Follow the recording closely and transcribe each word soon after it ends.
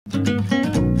Inattentive,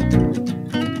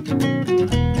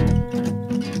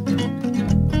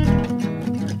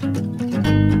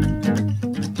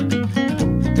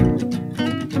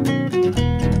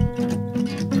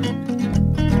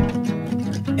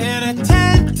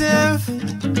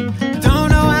 don't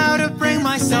know how to bring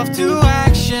myself to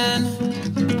action.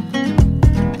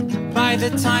 By the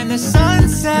time the sun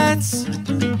sets,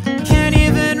 can't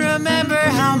even remember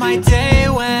how my day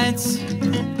went.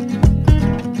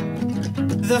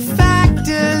 The fact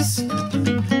is,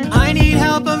 I need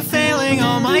help, I'm failing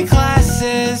all my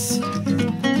classes.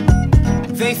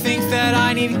 They think that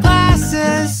I need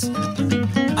glasses,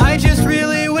 I just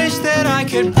really wish that I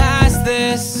could pass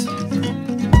this.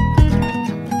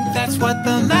 That's what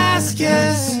the mask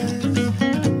is.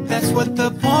 That's what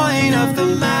the point of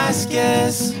the mask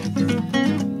is.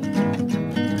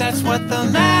 That's what the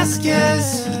mask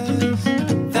is.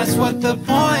 That's what the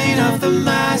point of the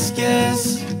mask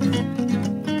is.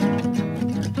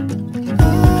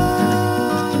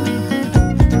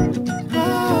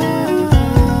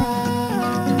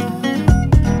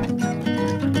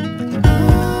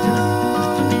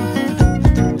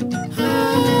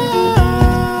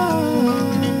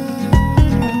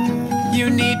 You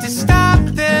need to stop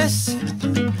this,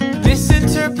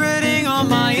 misinterpreting all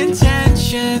my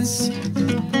intentions.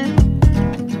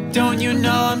 Don't you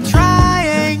know I'm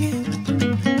trying?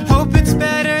 Hope it's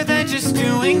better than just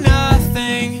doing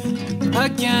nothing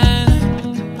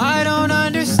again. I don't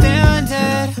understand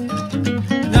it.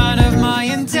 None of my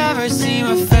endeavors seem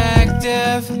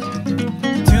effective.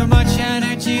 Too much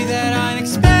energy that I'm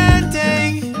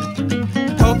expending.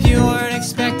 Hope you weren't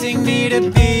expecting me to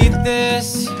beat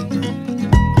this.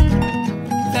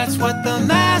 That's what the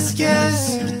mask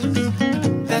is.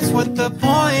 That's what the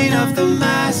point of the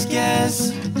mask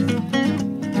is.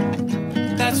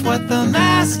 That's what the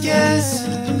mask is.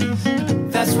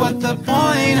 That's what the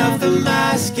point of the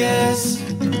mask is.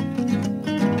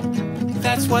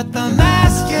 That's what the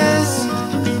mask is.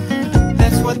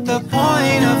 That's what the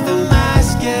point of the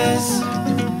mask is.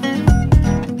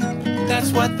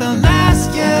 That's what the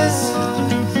mask is.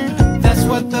 That's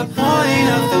what the point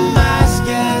of the mask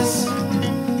is.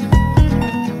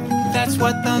 That's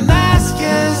what the mask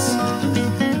is.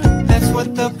 That's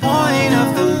what the point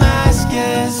of the mask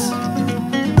is.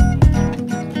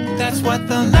 That's what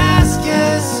the mask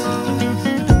is.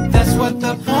 That's what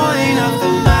the point of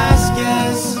the mask is.